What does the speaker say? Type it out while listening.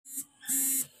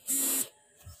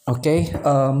Okay,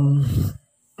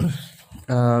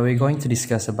 we're going to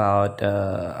discuss about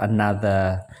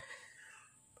another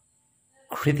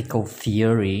critical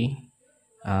theory.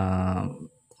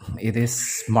 Um, it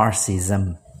is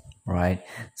Marxism, right?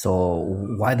 So,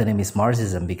 why the name is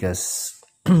Marxism? Because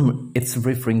it's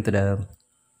referring to the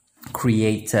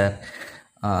creator.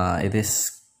 It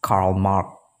is Karl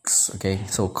Marx. Okay,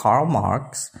 so Karl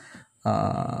Marx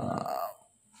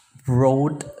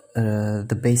wrote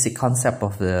the basic concept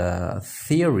of the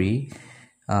theory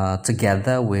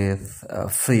together with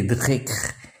Friedrich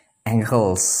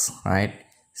Engels, right?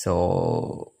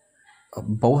 So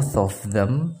both of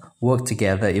them work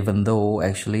together, even though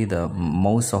actually the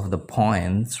most of the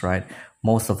points, right,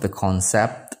 most of the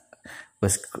concept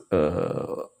was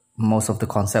most of the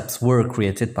concepts were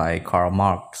created by Karl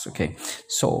Marx. Okay,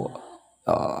 so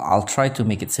I'll try to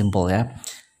make it simple. Yeah,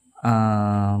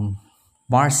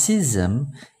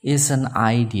 Marxism is an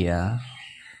idea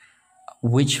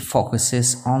which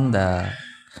focuses on the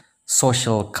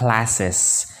social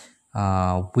classes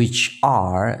which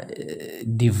are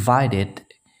divided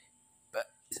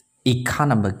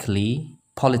economically,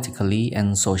 politically,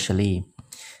 and socially.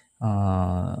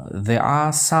 There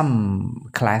are some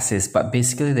classes, but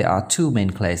basically there are two main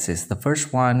classes. The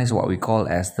first one is what we call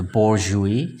as the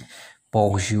bourgeois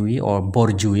or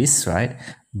bourgeois, right?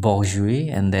 Bourgeois,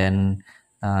 and then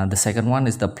the second one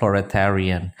is the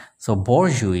proletarian. So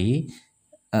bourgeois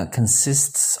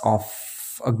consists of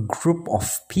a group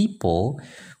of people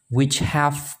which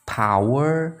have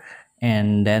power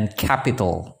and then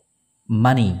capital,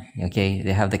 money. Okay,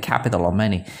 they have the capital or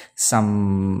money.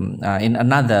 Some in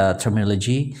another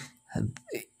terminology,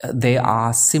 they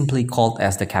are simply called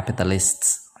as the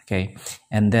capitalists. Okay,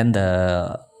 and then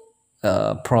the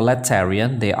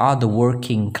proletarian, they are the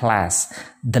working class,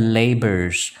 the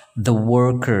laborers, the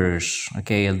workers.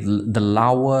 Okay, the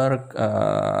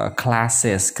lower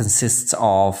classes consists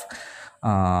of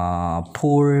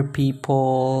poor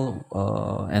people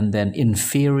and then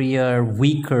inferior,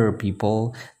 weaker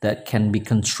people that can be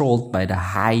controlled by the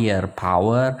higher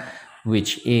power,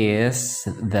 which is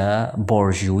the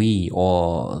bourgeois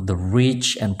or the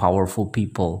rich and powerful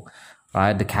people,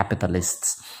 right? The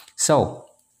capitalists. So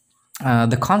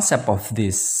the concept of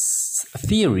this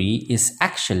theory is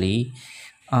actually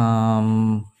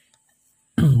the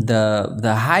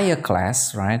higher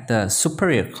class, right, the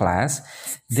superior class,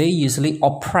 they usually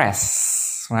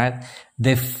oppress, right?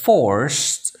 They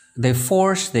force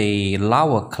the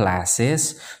lower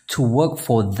classes to work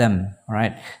for them,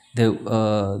 right?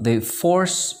 They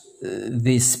force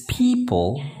these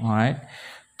people, right,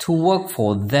 to work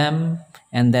for them,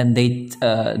 and then they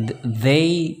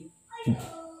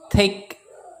take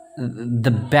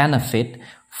the benefit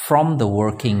from the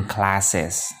working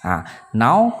classes.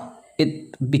 Now,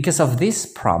 because of this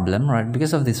problem, right?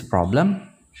 Because of this problem,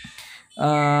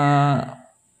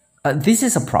 this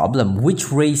is a problem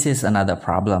which raises another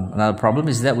problem. Another problem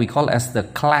is that we call as the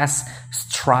class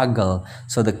struggle.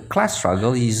 So the class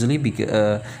struggle usually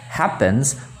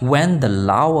happens when the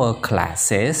lower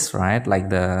classes, right, like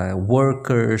the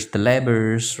workers, the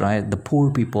laborers, right, the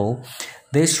poor people,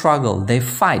 they struggle, they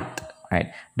fight,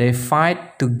 right? They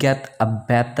fight to get a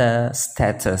better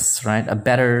status, right? A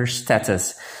better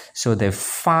status. So they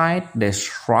fight, they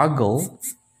struggle,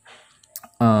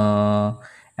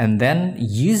 and then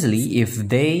usually if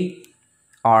they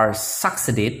are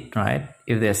succeeded, right?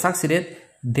 If they succeeded,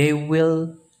 they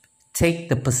will take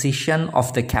the position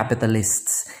of the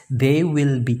capitalists. They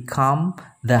will become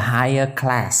the higher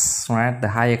class, right? The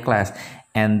higher class.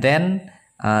 And then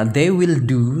they will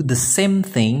do the same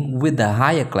thing with the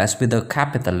higher class, with the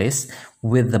capitalists,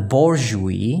 with the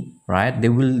bourgeois, right? They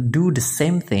will do the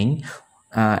same thing.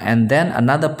 And then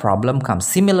another problem comes,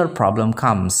 similar problem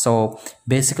comes. So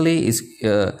basically it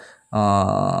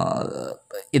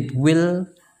will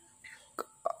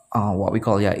what we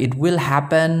call, it will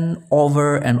happen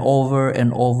over and over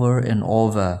and over and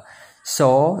over.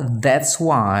 So that's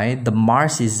why the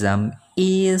Marxism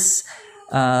is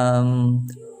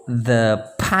the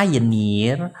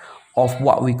pioneer of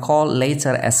what we call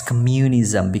later as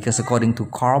communism, because according to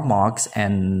Karl Marx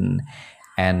and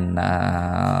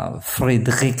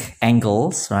Friedrich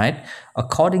Engels, right?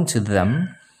 According to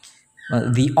them,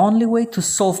 the only way to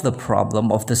solve the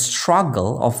problem of the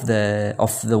struggle of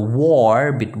the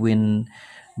war between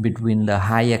the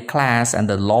higher class and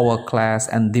the lower class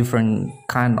and different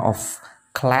kind of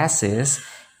classes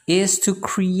is to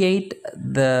create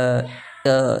the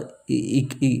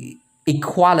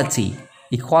equality,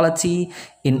 equality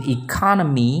in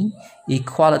economy,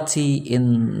 equality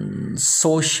in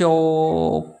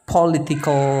social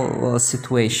political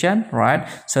situation, right?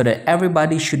 So that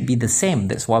everybody should be the same.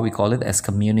 That's why we call it as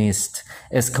communism.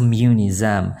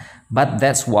 But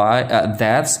that's why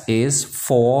that is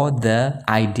for the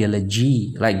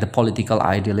ideology, like the political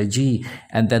ideology,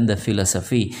 and then the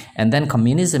philosophy. And then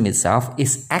communism itself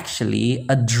is actually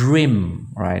a dream,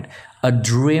 right? A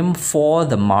dream for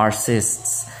the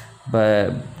Marxists.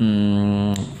 But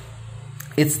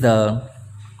it's the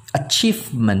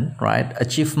achievement, right?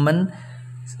 Achievement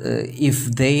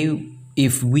if the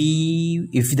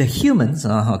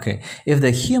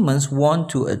humans want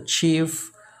to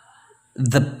achieve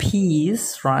the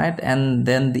peace, right, and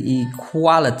then the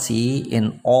equality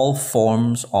in all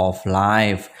forms of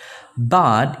life.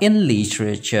 But in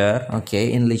literature,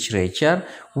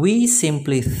 we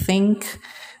simply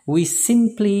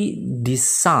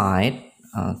decide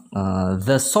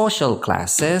the social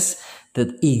classes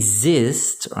that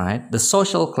exist, right? The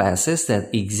social classes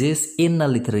that exist in a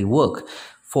literary work.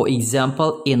 For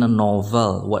example, in a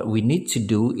novel, what we need to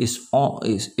do is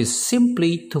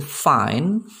simply to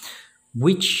find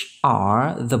which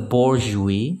are the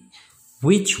bourgeois,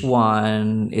 which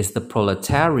one is the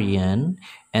proletarian,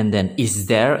 and then is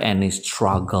there any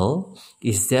struggle?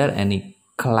 Is there any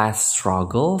class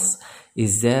struggles?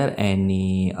 Is there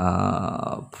any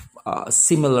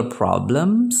similar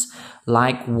problems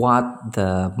like what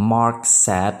the Marx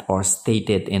said or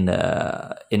stated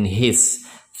in his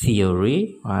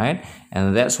theory, right?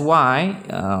 And that's why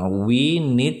we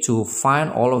need to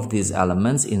find all of these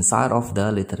elements inside of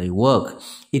the literary work.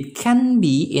 It can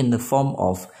be in the form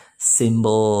of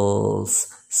symbols,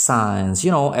 signs,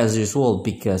 as usual,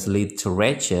 because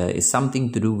literature is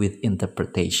something to do with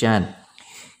interpretation.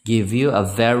 Give you a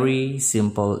very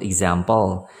simple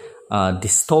example.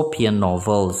 Dystopian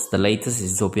novels, the latest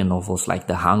dystopian novels like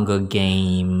The Hunger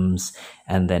Games,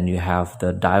 and then you have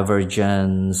the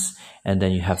Divergence, and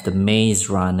then you have the Maze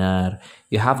Runner.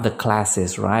 You have the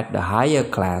classes, right? The higher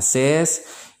classes,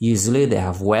 usually they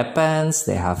have weapons,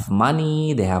 they have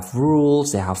money, they have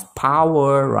rules, they have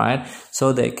power, right?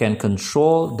 So they can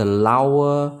control the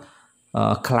lower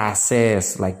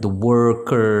classes like the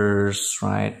workers,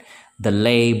 right? The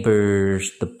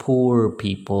laborers, the poor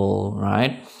people,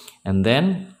 right? And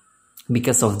then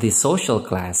because of these social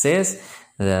classes,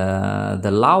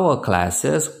 the lower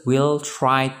classes will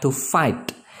try to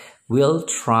fight, will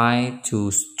try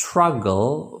to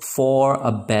struggle for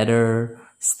a better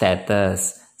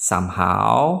status.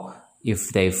 Somehow,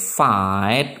 if they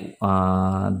fight,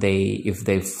 if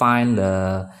they find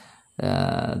the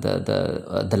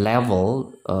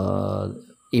level,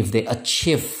 if they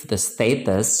achieve the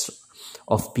status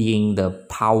of being the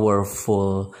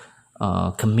powerful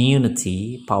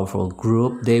community, powerful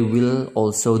group, they will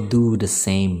also do the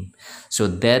same. So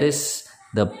that is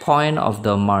the point of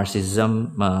the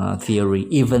Marxism theory.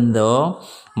 Even though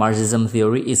Marxism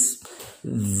theory is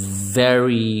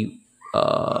very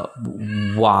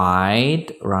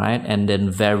wide, right, and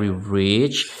then very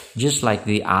rich, just like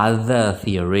the other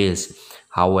theories.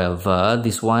 However,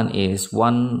 this one is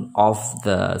one of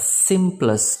the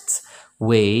simplest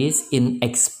ways in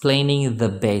explaining the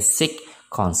basic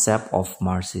concept of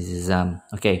Marxism.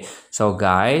 Okay, so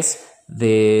guys,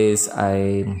 we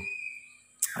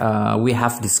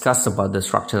have discussed about the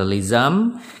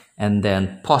structuralism and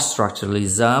then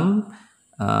post-structuralism,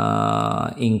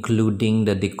 including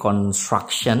the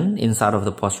deconstruction inside of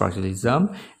the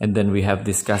post-structuralism, and then we have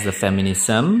discussed the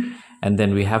feminism, and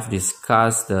then we have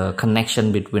discussed the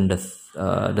connection between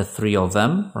the three of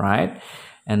them, right?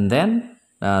 And then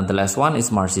the last one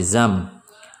is Marxism.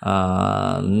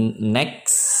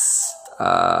 Next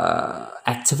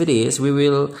activities, we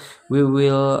will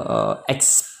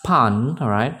expand, all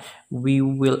right? We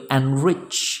will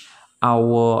enrich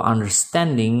our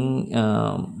understanding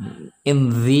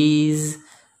in these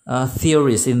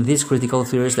theories, in these critical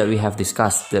theories that we have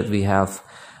discussed, that we have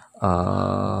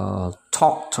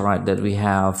talked, right? That we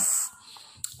have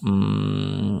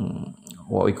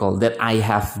that I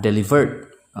have delivered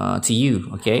to you,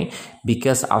 okay?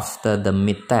 Because after the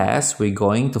mid-test, we're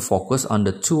going to focus on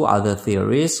the two other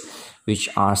theories, which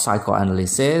are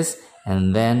psychoanalysis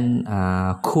and then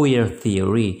queer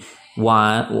theory.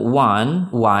 Why?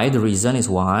 The reason is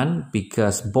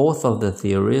because both of the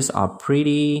theories are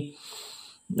pretty,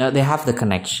 they have the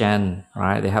connection,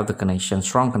 right? They have the connection,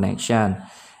 strong connection.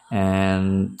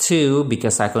 And two,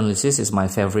 because psychoanalysis is my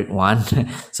favorite one,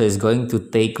 so it's going to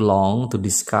take long to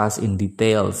discuss in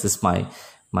details. It's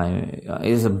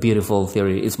it's a beautiful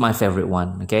theory. It's my favorite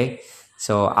one. Okay,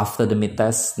 so after the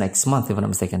mid-test next month, if I'm not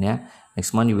mistaken, yeah,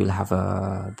 Next month you will have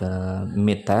the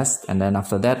mid test, and then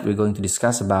after that we're going to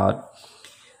discuss about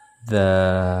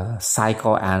the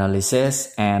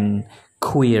psychoanalysis and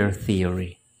queer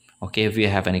theory. Okay, if you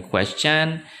have any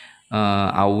question,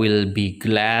 I will be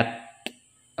glad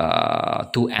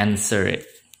to answer it.